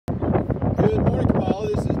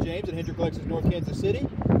Hendrick Lexus, North Kansas City.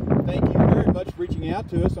 Thank you very much for reaching out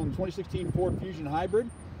to us on the 2016 Ford Fusion Hybrid.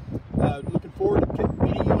 Looking forward to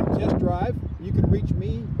meeting you on a test drive. You can reach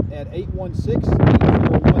me at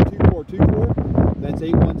 816-801-2424. That's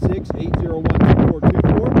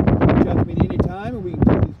 816-801-2424. Reach out to me at any time and we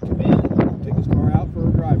can come in and take this car out for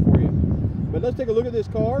a drive for you. But let's take a look at this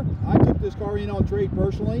car. I took this car in on trade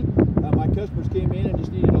personally. My customers came in and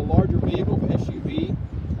just needed a larger vehicle, SUV.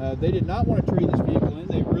 They did not want to trade this vehicle in.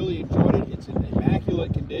 They really enjoyed it. It's in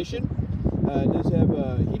immaculate condition. It does have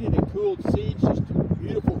heated and cooled seats. Just a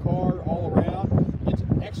beautiful car all around. It's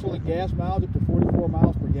excellent gas mileage, up to 44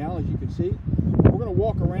 miles per gallon, as you can see. We're going to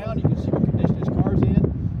walk around. You can see what condition this car's in.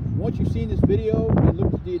 Once you've seen this video and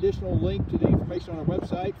looked at the additional link to the information on our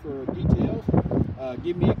website for details,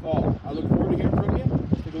 give me a call. I look forward to hearing from you.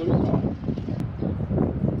 Let's take a look at the car.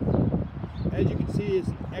 As you can see, it's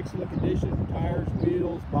in excellent condition. Tires,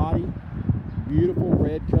 wheels, body. Beautiful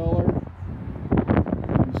red color.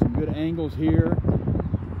 Some good angles here.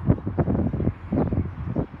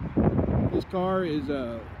 This car is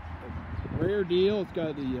a rare deal. It's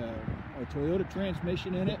got a Toyota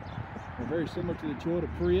transmission in it. Very similar to the Toyota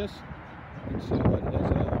Prius. It has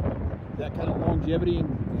that kind of longevity and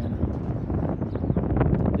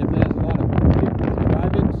definitely has a lot of people that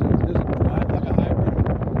drive it, so it doesn't drive like a hybrid.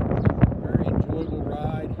 Very enjoyable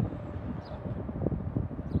ride.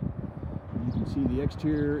 You can see the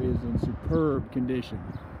exterior is in superb condition.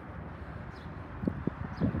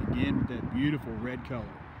 Again, with that beautiful red color.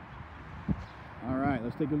 All right,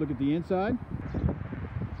 let's take a look at the inside.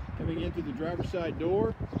 Coming in through the driver's side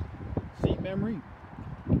door, seat memory.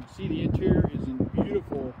 You can see the interior is in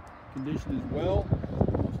beautiful condition as well,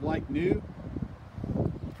 almost like new.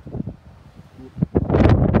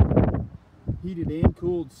 Heated and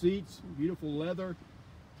cooled seats, beautiful leather.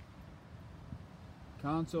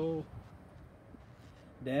 Console,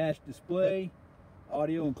 dash display,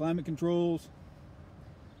 audio and climate controls,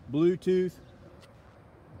 Bluetooth,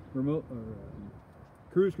 remote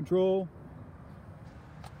cruise control.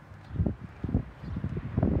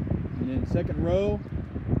 And then second row,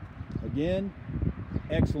 again,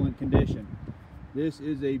 excellent condition. This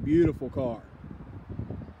is a beautiful car.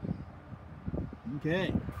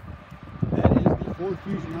 Okay, that is the Ford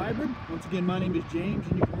Fusion Hybrid. Once again, my name is James,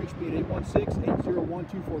 and you can reach me at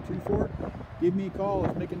 816-801-2424. Give me a call.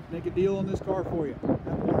 Let's make a deal on this car for you. Have a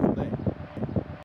wonderful day.